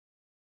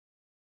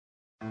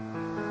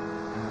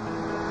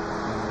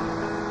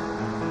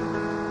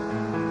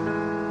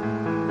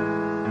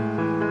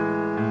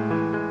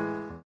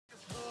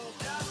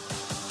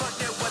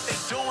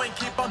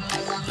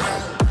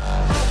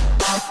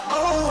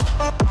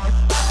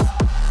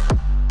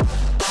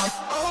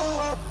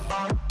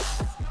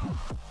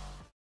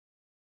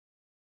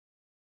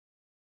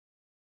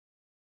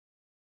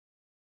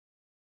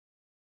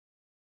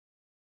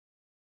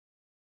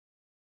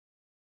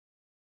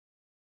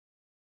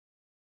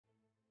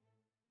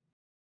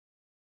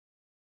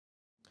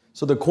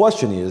So the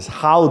question is,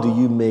 how do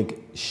you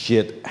make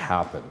shit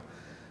happen?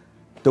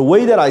 The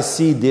way that I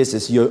see this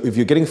is if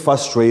you're getting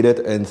frustrated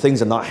and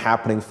things are not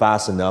happening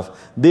fast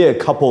enough, there are a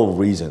couple of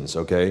reasons,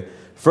 okay?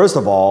 First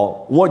of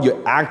all, what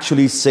you're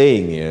actually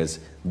saying is,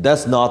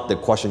 that's not the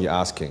question you're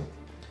asking.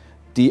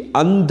 The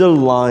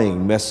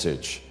underlying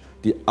message,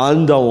 the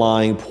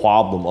underlying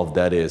problem of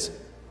that is,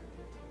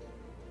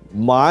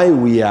 my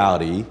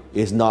reality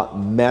is not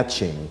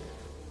matching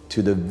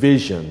to the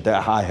vision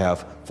that I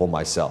have for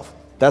myself.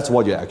 That's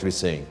what you're actually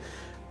saying.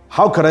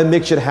 How can I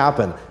make shit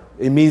happen?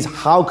 It means,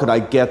 how could I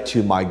get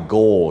to my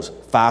goals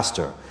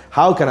faster?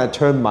 How can I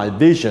turn my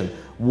vision,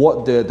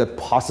 what the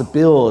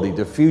possibility,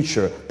 the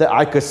future that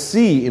I could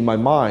see in my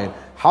mind,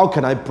 how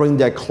can I bring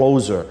that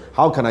closer?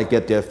 How can I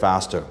get there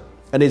faster?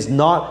 And it's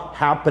not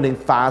happening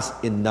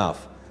fast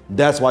enough.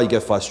 That's why you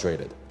get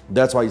frustrated.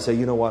 That's why you say,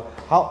 you know what,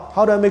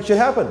 how do I make shit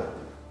happen?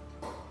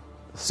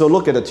 So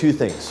look at the two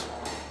things.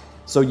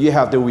 So you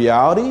have the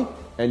reality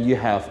and you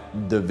have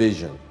the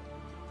vision.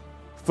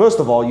 First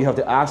of all, you have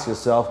to ask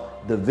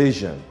yourself the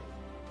vision.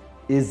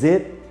 Is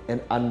it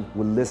an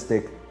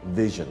unrealistic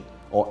vision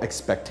or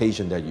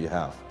expectation that you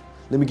have?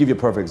 Let me give you a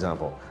perfect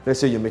example. Let's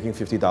say you're making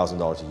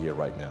 $50,000 a year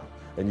right now,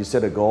 and you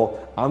set a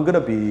goal, I'm gonna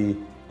be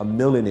a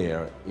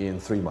millionaire in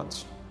 3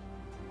 months.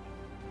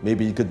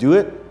 Maybe you could do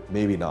it,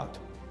 maybe not.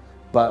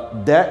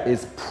 But that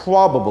is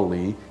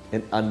probably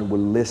an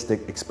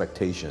unrealistic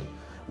expectation.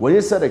 When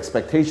you set an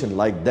expectation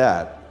like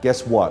that,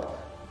 guess what?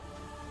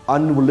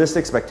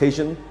 Unrealistic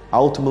expectation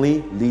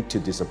ultimately lead to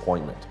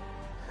disappointment.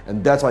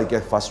 And that's why you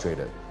get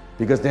frustrated.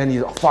 Because then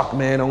you, fuck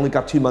man, I only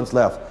got 2 months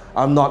left.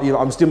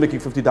 I'm still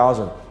making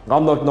 50,000.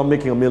 I'm not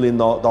making $1 million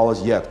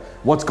yet.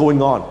 What's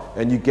going on?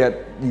 And you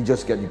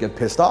get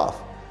pissed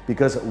off.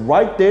 Because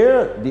right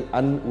there, the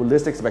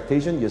unrealistic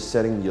expectation, you're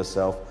setting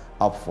yourself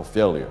up for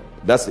failure.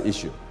 That's the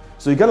issue.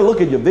 So you gotta look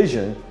at your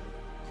vision,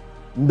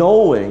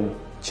 knowing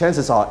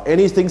chances are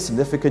anything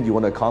significant you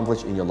want to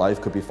accomplish in your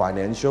life, could be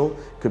financial,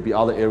 could be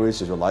other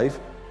areas of your life,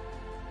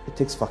 it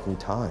takes fucking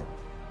time.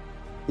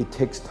 It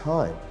takes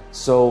time.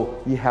 So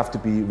you have to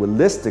be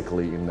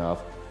realistically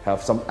enough,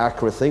 have some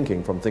accurate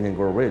thinking from Think and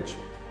Grow Rich.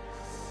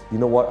 You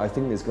know what, I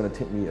think it's gonna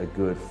take me a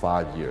good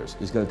 5 years.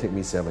 It's gonna take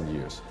me 7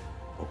 years.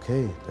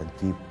 Okay,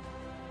 then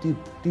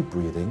deep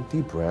breathing,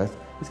 deep breath.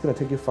 It's gonna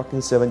take you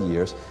fucking 7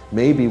 years.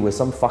 Maybe with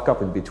some fuck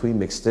up in between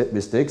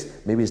mistakes,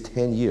 maybe it's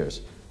 10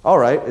 years. All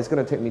right, it's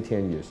gonna take me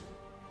 10 years.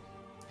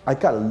 I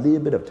got a little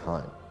bit of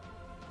time.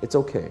 It's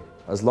okay.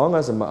 As long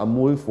as I'm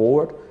moving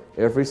forward,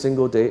 every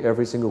single day,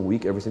 every single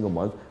week, every single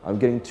month, I'm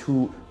getting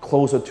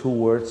closer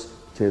towards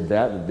to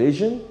that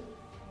vision,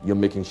 you're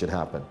making shit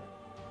happen.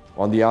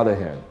 On the other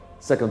hand,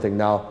 second thing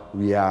now,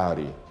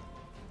 reality.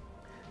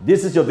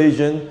 This is your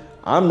vision.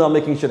 I'm not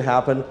making shit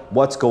happen.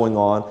 What's going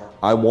on?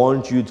 I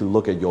want you to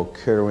look at your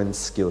current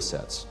skill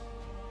sets.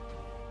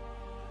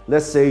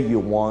 Let's say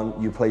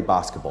you play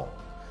basketball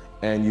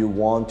and you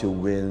want to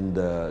win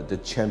the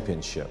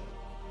championship.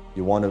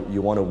 You want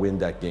to win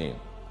that game.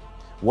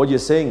 What you're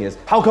saying is,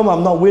 how come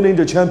I'm not winning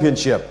the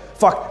championship?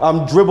 Fuck,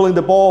 I'm dribbling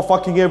the ball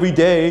fucking every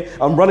day.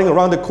 I'm running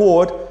around the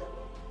court.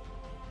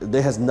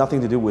 That has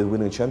nothing to do with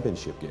winning a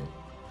championship game.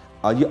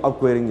 Are you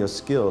upgrading your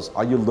skills?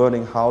 Are you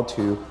learning how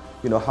to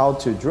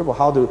dribble,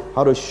 how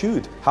to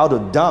shoot, how to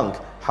dunk,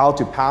 how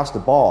to pass the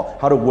ball,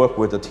 how to work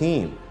with a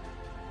team?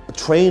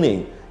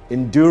 Training,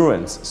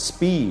 endurance,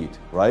 speed,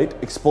 right?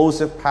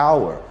 Explosive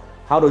power,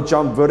 how to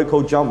jump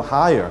vertical, jump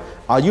higher.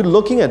 Are you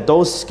looking at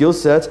those skill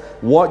sets,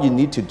 what you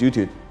need to do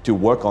to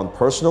work on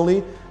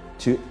personally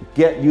to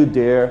get you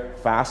there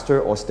faster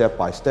or step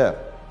by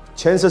step?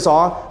 Chances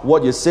are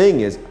what you're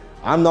saying is,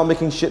 I'm not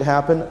making shit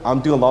happen,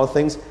 I'm doing a lot of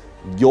things,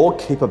 your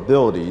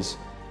capabilities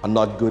are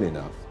not good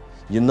enough.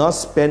 You're not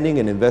spending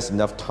and investing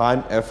enough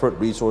time, effort,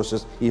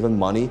 resources, even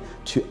money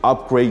to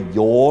upgrade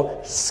your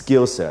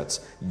skill sets,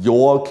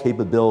 your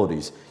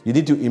capabilities. You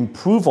need to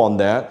improve on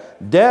that.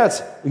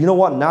 That's, you know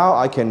what, now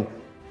I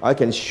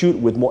can shoot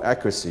with more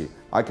accuracy.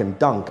 I can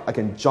dunk, I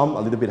can jump a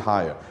little bit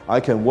higher. I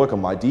can work on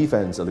my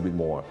defense a little bit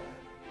more.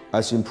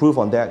 As you improve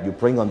on that, you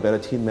bring on better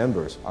team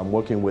members. I'm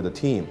working with a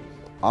team.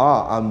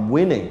 I'm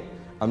winning.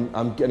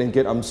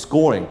 I'm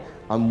scoring.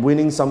 I'm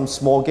winning some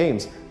small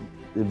games.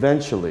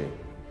 Eventually,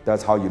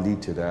 that's how you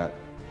lead to that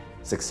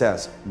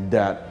success,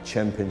 that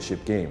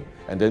championship game.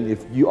 And then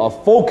if you are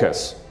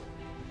focused,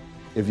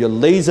 if you're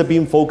laser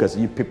beam focused,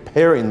 you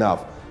prepare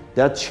enough,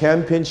 that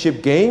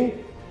championship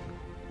game,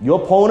 your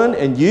opponent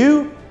and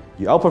you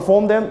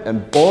outperform them,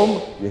 and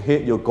boom, you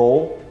hit your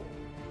goal,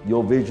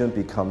 your vision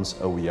becomes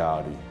a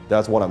reality.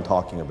 That's what I'm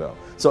talking about.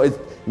 So it's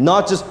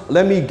not just,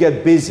 let me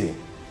get busy,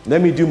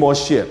 let me do more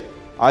shit.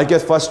 I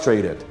get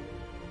frustrated.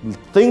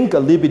 Think a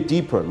little bit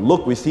deeper,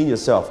 look within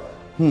yourself.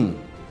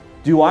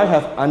 Do I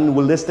have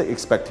unrealistic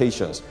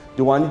expectations?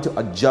 Do I need to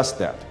adjust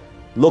that?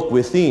 Look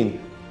within.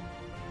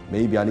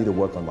 Maybe I need to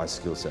work on my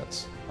skill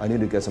sets. I need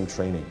to get some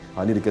training.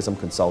 I need to get some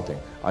consulting.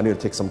 I need to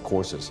take some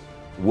courses.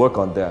 Work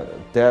on that.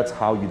 That's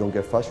how you don't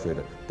get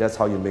frustrated. That's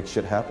how you make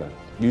shit happen.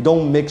 You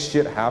don't make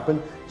shit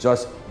happen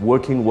just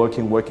working,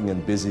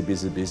 and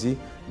busy.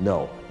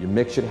 No, you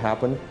make shit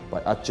happen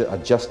by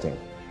adjusting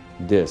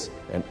this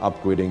and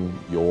upgrading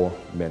your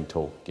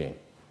mental game.